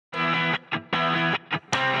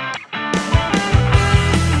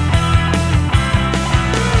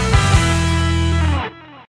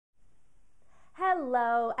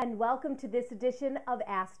Hello, and welcome to this edition of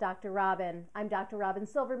Ask Dr. Robyn. I'm Dr. Robyn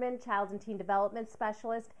Silverman, Child and Teen Development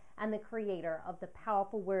Specialist and the creator of the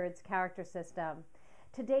Powerful Words Character System.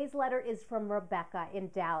 Today's letter is from Rebecca in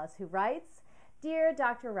Dallas, who writes, Dear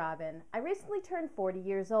Dr. Robyn, I recently turned 40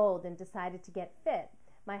 years old and decided to get fit.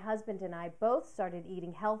 My husband and I both started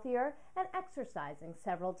eating healthier and exercising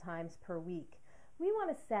several times per week. We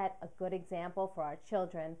want to set a good example for our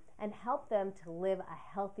children and help them to live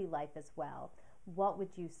a healthy life as well. What would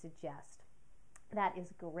you suggest? That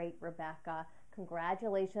is great, Rebecca.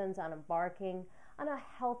 Congratulations on embarking on a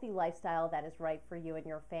healthy lifestyle that is right for you and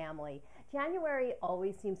your family. January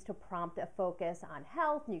always seems to prompt a focus on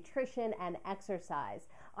health, nutrition, and exercise.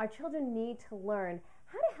 Our children need to learn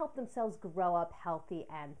how to help themselves grow up healthy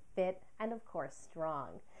and fit, and of course,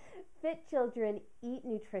 strong. Fit children eat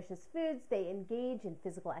nutritious foods, they engage in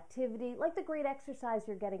physical activity, like the great exercise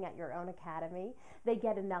you're getting at your own academy. They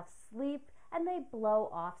get enough sleep, and they blow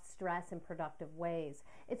off stress in productive ways.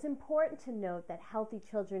 It's important to note that healthy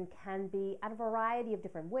children can be at a variety of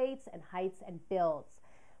different weights and heights and builds.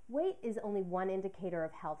 Weight is only one indicator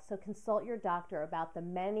of health, so consult your doctor about the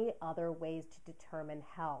many other ways to determine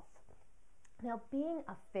health. Now, being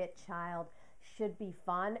a fit child should be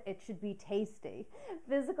fun. It should be tasty.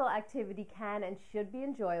 Physical activity can and should be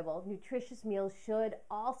enjoyable. Nutritious meals should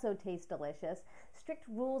also taste delicious. Strict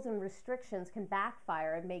rules and restrictions can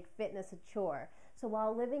backfire and make fitness a chore. So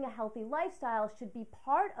while living a healthy lifestyle should be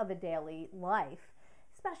part of a daily life,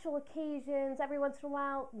 special occasions, every once in a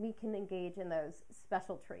while, we can engage in those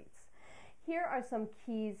special treats. Here are some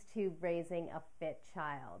keys to raising a fit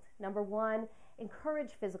child. Number one,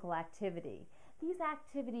 encourage physical activity. These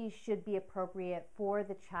activities should be appropriate for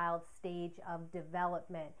the child's stage of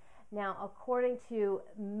development. Now, according to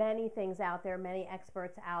many things out there, many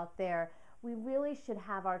experts out there, we really should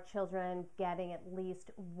have our children getting at least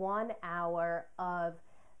 1 hour of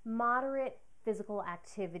moderate physical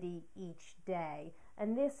activity each day.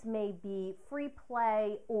 And this may be free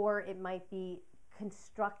play or it might be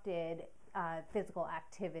constructed physical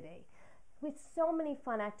activity. With so many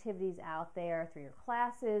fun activities out there through your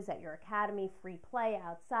classes, at your academy, free play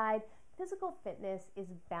outside, physical fitness is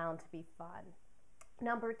bound to be fun.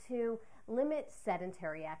 Number two, limit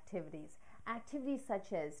sedentary activities. Activities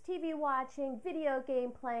such as TV watching, video game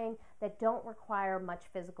playing that don't require much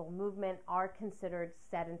physical movement are considered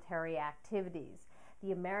sedentary activities.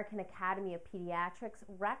 The American Academy of Pediatrics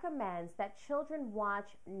recommends that children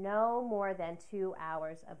watch no more than 2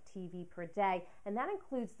 hours of TV per day, and that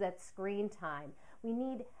includes that screen time. We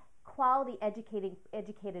need quality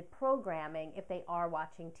educated programming if they are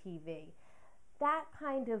watching TV. That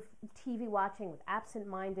kind of TV watching with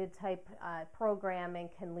absent-minded type programming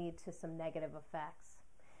can lead to some negative effects.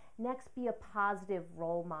 Next, be a positive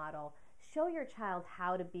role model. Show your child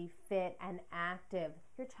how to be fit and active.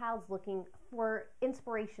 Your child's looking for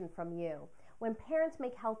inspiration from you. When parents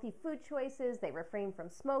make healthy food choices, they refrain from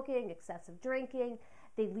smoking, excessive drinking,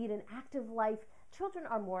 they lead an active life, children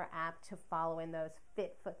are more apt to follow in those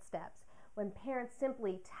fit footsteps. When parents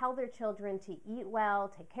simply tell their children to eat well,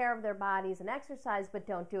 take care of their bodies, and exercise, but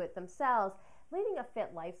don't do it themselves, leading a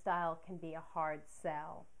fit lifestyle can be a hard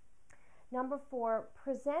sell. Number four,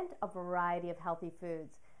 present a variety of healthy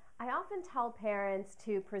foods. I often tell parents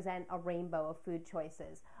to present a rainbow of food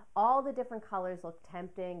choices. All the different colors look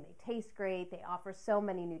tempting, they taste great, they offer so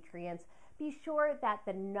many nutrients. Be sure that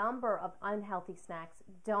the number of unhealthy snacks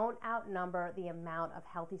don't outnumber the amount of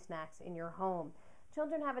healthy snacks in your home.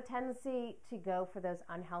 Children have a tendency to go for those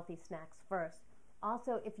unhealthy snacks first.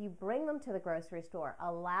 Also, if you bring them to the grocery store,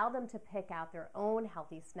 allow them to pick out their own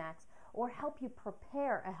healthy snacks or help you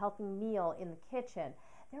prepare a healthy meal in the kitchen.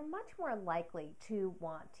 They're much more likely to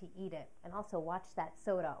want to eat it. And also watch that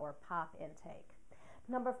soda or pop intake.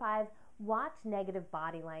 Number five, watch negative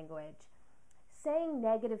body language. Saying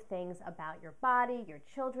negative things about your body, your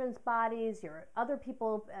children's bodies, your other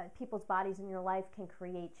people's bodies in your life can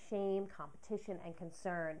create shame, competition, and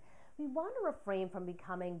concern. We want to refrain from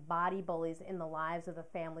becoming body bullies in the lives of the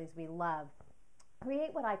families we love.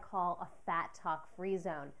 Create what I call a fat talk free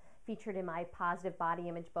zone, featured in my positive body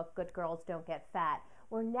image book, Good Girls Don't Get Fat,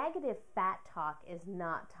 where negative fat talk is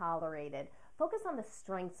not tolerated. Focus on the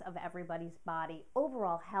strengths of everybody's body,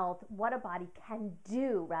 overall health, what a body can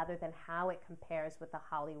do rather than how it compares with the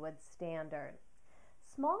Hollywood standard.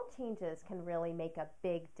 Small changes can really make a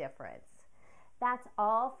big difference. That's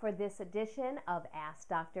all for this edition of Ask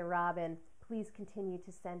Dr. Robyn. Please continue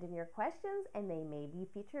to send in your questions and they may be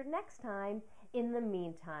featured next time. In the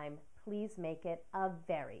meantime, please make it a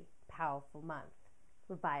very powerful month.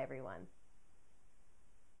 Goodbye, everyone.